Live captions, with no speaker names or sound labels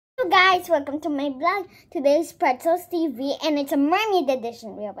guys, welcome to my vlog. Today's Pretzels TV and it's a mermaid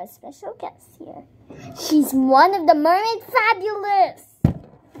edition. We have a special guest here. She's one of the mermaid fabulous.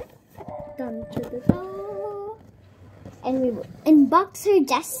 Dun, dun, dun, dun. And we will unbox her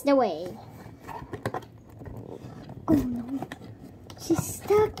just the way. Oh no, she's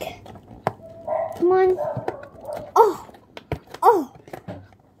stuck. Come on. Oh,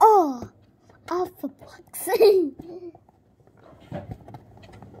 off the box.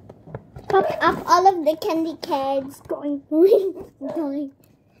 Pop up all of the Kindi Kids going.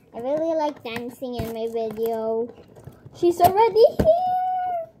 I really like dancing in my video. She's already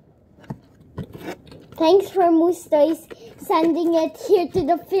here. Thanks for Mustoys sending it here to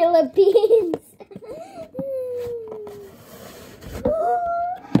the Philippines.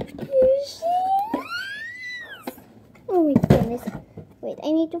 Here she is. Oh my goodness. Wait,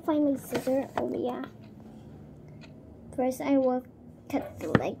 I need to find my scissors. Oh yeah. First I will cut the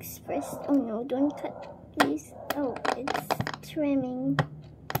legs first. Oh no, don't cut these. Oh, it's trimming.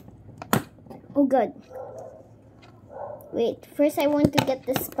 Oh good. Wait, first I want to get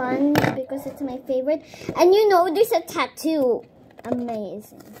the sponge because it's my favorite. And you know, there's a tattoo.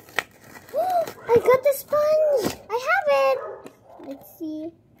 Amazing. I got the sponge. I have it. Let's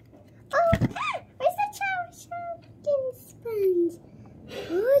see. Oh, where's the chow-chow sponge?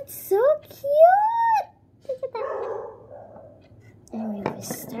 Oh, it's so cute. Look at that. And we will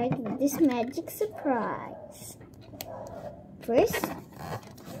start with this magic surprise. First,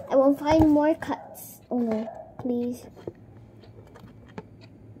 I will find more cuts. Oh no, please.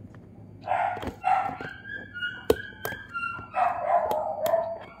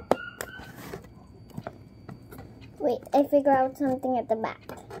 Wait, I figure out something at the back.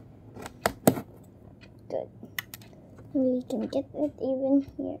 Good. We can get it even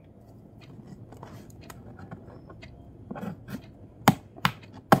here.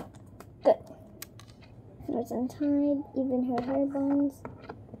 Good. It's untied, even her hair bones.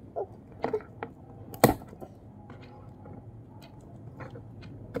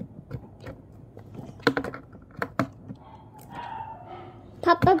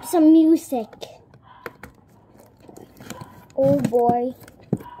 Pop up some music. Oh boy.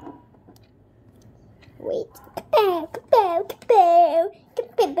 Wait.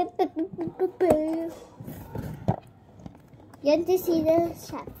 You want to see the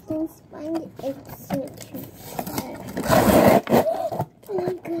Shafting sponge? It's so cute. Oh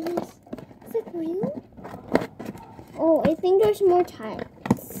my goodness. Is it real? Oh, I think there's more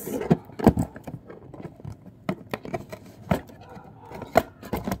types.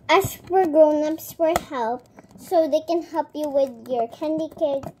 Ask for grown-ups for help so they can help you with your Kindi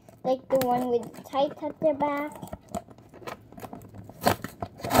Kids, like the one with tight at the back.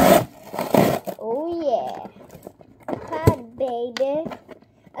 Oh yeah. Hi, baby.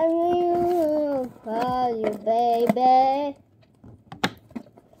 I love you, baby.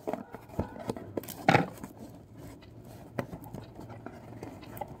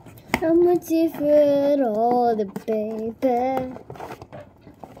 How much you feel all the baby?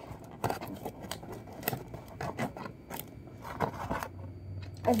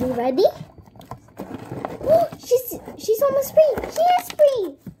 Are we ready? Oh, she's almost free. She is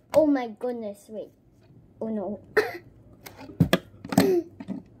free. Oh my goodness, wait. Oh no.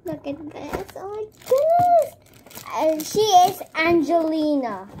 Look at this. Oh my goodness. She is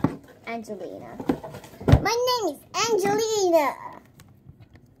Angelina. Angelina. My name is Angelina.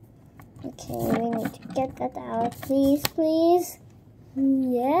 Okay, we need to get that out. Please, please.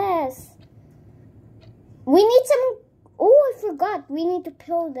 Yes. We need some... Oh, I forgot. We need to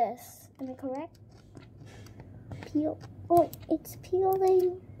peel this. Am I correct? Peel. Oh, it's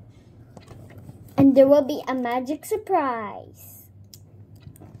peeling. And there will be a magic surprise.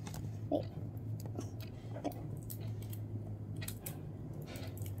 Wait. Okay.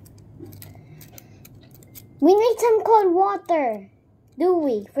 We need some cold water, do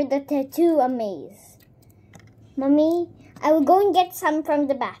we, for the tattoo amaze? Mommy, I will go and get some from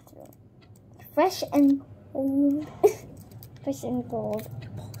the bathroom. Fresh and old. Fresh and cold.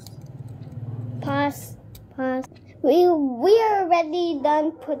 Pause. We are already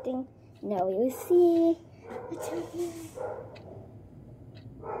done putting. Now you see. What's in here?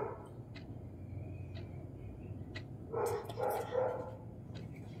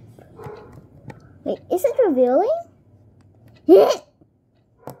 Wait, is it revealing? Wait.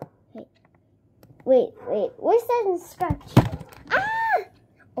 Where's that scratch? Ah!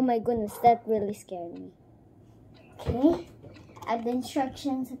 Oh my goodness, that really scared me. Okay. I have the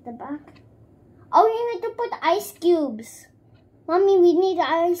instructions at the back. Oh, you need to put ice cubes. Mommy, we need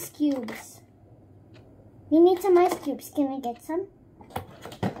ice cubes. We need some ice cubes. Can I get some?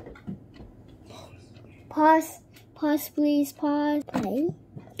 Pause. Pause, please. Pause. Play.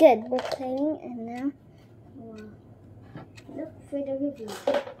 Good. We're playing, and now look for the review.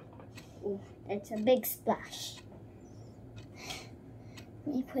 Oh, that's a big splash.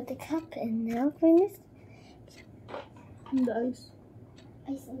 Let me put the cup, and now for this. In the ice.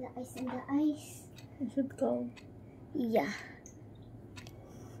 Ice in the ice in the ice. It should go. Yeah.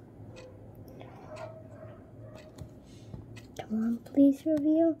 Come on, please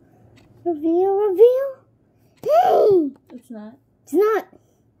reveal. Reveal, reveal. Hey! It's not. It's not.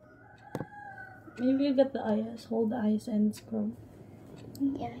 Maybe you get the ice. Hold the ice and scrub.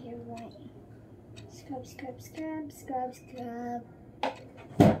 Yeah, you're right. Scrub, scrub, scrub, scrub, scrub.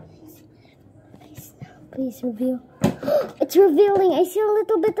 Please reveal. It's revealing. I see a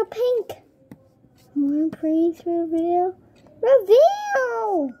little bit of pink. Come on, please reveal.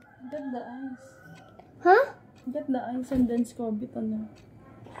 Reveal! Get the ice. Huh? Get the ice and then scrub it on there.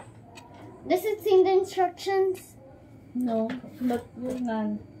 Does it say the instructions? No, but yun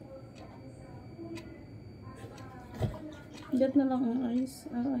nga. Get na lang ang ice.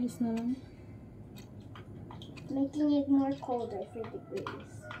 Ang ice na lang. Making it more colder for degrees.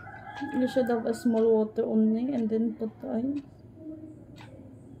 You should have a small water only and then put the ice.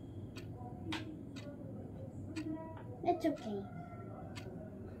 It's okay.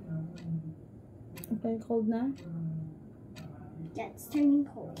 Okay, cold na? Yeah, it's turning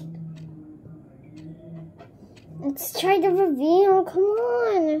cold. Let's try the reveal. Come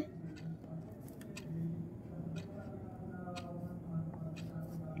on.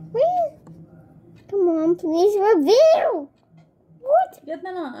 Wait. Come on, please reveal. What? Get na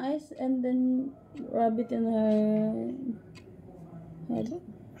lang ice and then rub it in her head.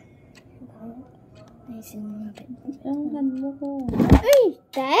 Nice and rub it. Ang hand mo ko. Hey,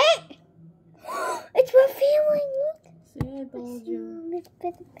 that? It's revealing. Look. See, I told you. A little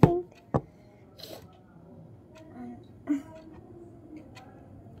bit of pink.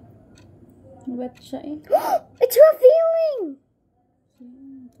 Wet siya eh. It's revealing. See,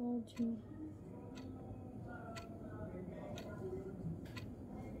 I told you.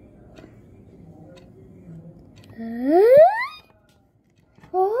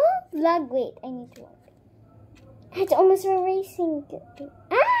 Oh, vlog. Wait, I need to wipe it. It's almost erasing.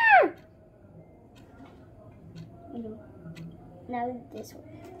 Ah! Now this one.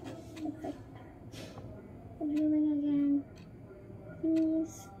 Okay. Revealing again.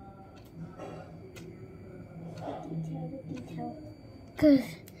 Please. The detail. Good.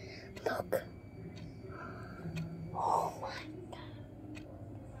 Look. Oh my god.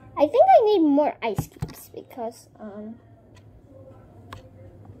 I think I need more ice cubes because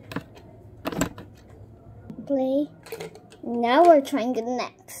play. Now we're trying the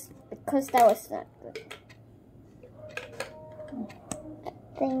next because that was not good.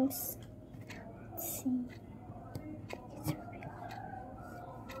 Thanks. Let's see.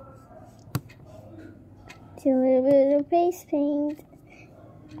 It's a little bit of face paint.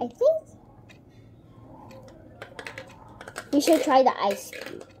 I think you should try the ice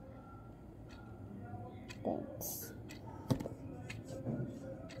cube. Thanks.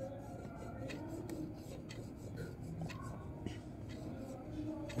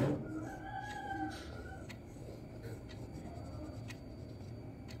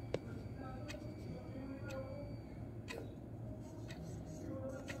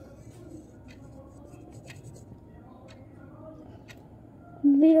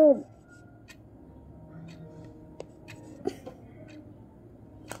 Little.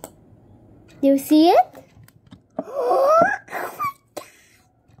 Do you see it? Oh my god.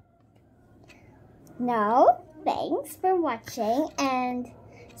 Now, thanks for watching and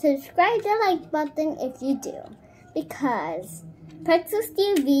subscribe the like button if you do, because Pretzels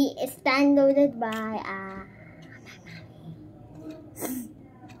TV is downloaded by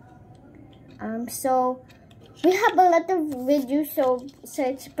so we have a lot of videos, so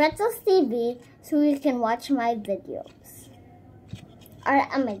search Pretzels TV so you can watch my videos. Or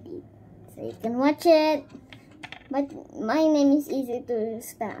Amadi. So you can watch it. But my name is easy to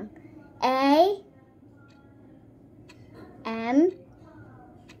spell. A-M-A-D-I-N-I-E.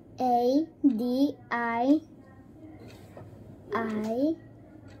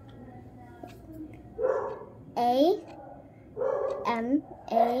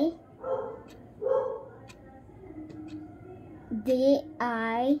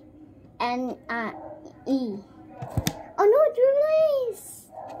 Oh no, it's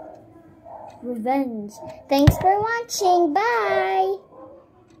Revenge. Thanks for watching. Bye.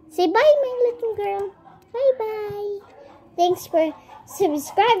 Say bye, my little girl. Bye bye. Thanks for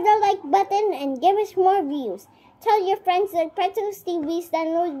subscribe the like button and give us more views. Tell your friends that Pretzels TV is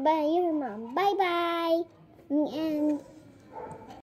downloaded by your mom. Bye bye. And